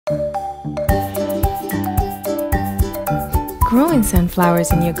Growing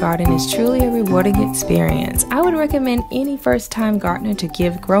sunflowers in your garden is truly a rewarding experience. I would recommend any first-time gardener to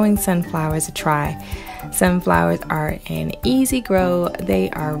give growing sunflowers a try. Sunflowers are an easy grow, they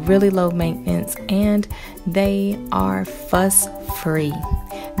are really low maintenance, and they are fuss-free.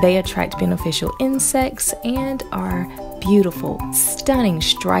 They attract beneficial insects and are beautiful, stunning,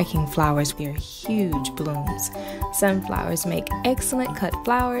 striking flowers. They're huge blooms. Sunflowers make excellent cut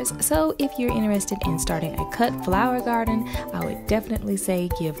flowers, so if you're interested in starting a cut flower garden, I would definitely say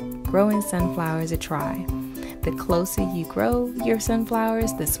give growing sunflowers a try. The closer you grow your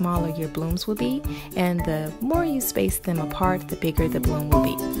sunflowers, the smaller your blooms will be, and the more you space them apart, the bigger the bloom will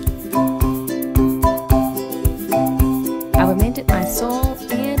be. I've amended my soil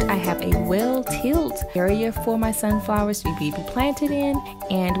and I have a well-tilled area for my sunflowers to be planted in,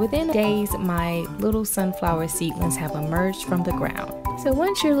 and within days my little sunflower seedlings have emerged from the ground. So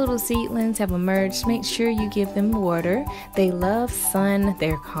once your little seedlings have emerged, make sure you give them water. They love sun.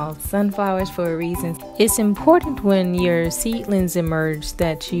 They're called sunflowers for a reason. It's important when your seedlings emerge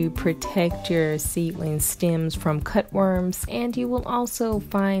that you protect your seedling stems from cutworms, and you will also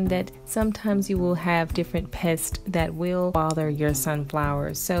find that sometimes you will have different pests that will bother your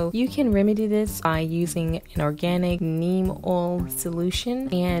sunflowers. So you can remedy this by using an organic neem oil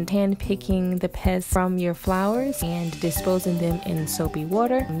solution and hand picking the pests from your flowers and disposing them in soapy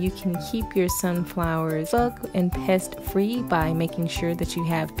water. You can keep your sunflowers bug and pest free by making sure that you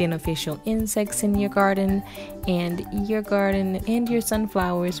have beneficial insects in your garden, and your garden and your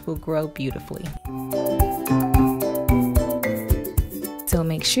sunflowers will grow beautifully. So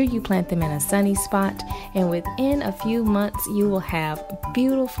make sure you plant them in a sunny spot, and within a few months you will have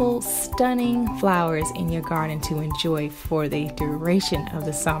beautiful, stunning flowers in your garden to enjoy for the duration of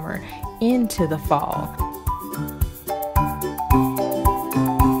the summer into the fall.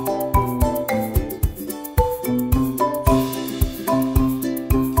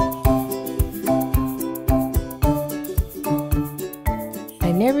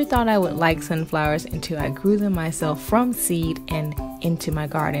 I never thought I would like sunflowers until I grew them myself from seed and into my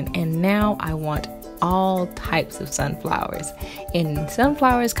garden, and now I want all types of sunflowers. And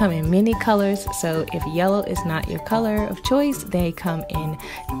sunflowers come in many colors, so if yellow is not your color of choice, they come in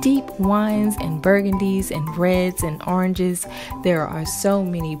deep wines and burgundies and reds and oranges. There are so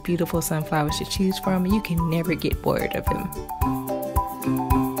many beautiful sunflowers to choose from. You can never get bored of them.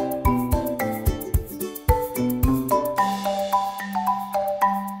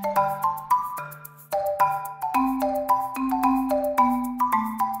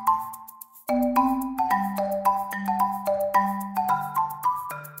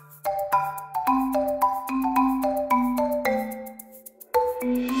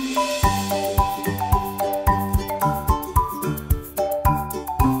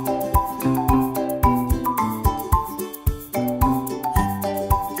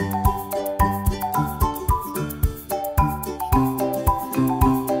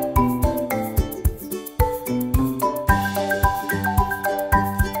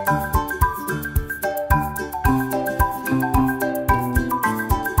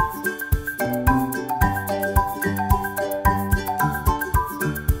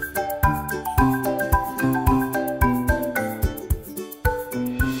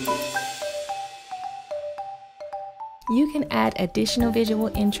 You can add additional visual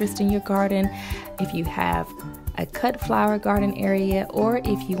interest in your garden if you have a cut flower garden area, or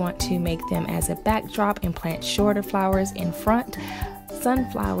if you want to make them as a backdrop and plant shorter flowers in front.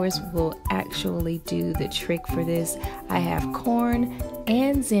 Sunflowers will actually do the trick for this. I have corn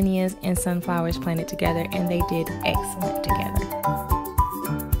and zinnias and sunflowers planted together, and they did excellent together.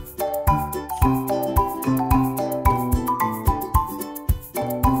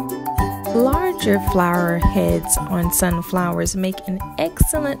 Larger flower heads on sunflowers make an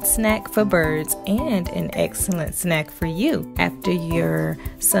excellent snack for birds and an excellent snack for you. After your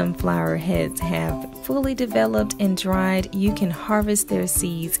sunflower heads have fully developed and dried, you can harvest their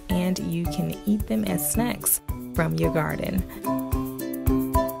seeds and you can eat them as snacks from your garden.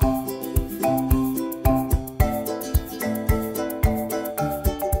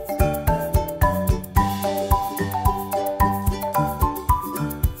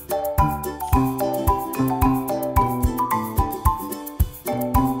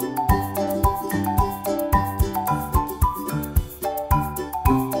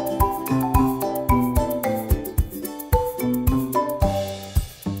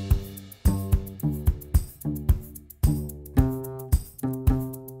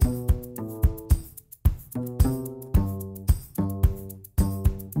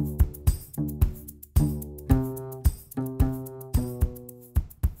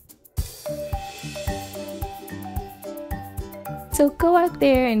 So go out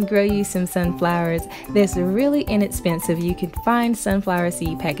there and grow you some sunflowers. That's really inexpensive. You can find sunflower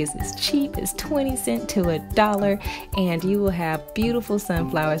seed packets as cheap as 20 cents to $1, and you will have beautiful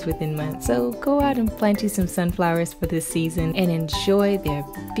sunflowers within months. So go out and plant you some sunflowers for this season and enjoy their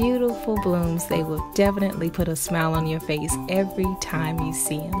beautiful blooms. They will definitely put a smile on your face every time you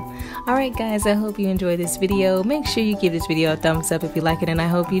see them. Alright guys, I hope you enjoyed this video. Make sure you give this video a thumbs up if you like it, and I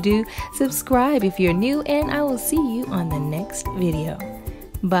hope you do. Subscribe if you're new, and I will see you on the next video.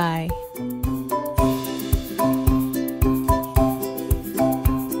 Bye.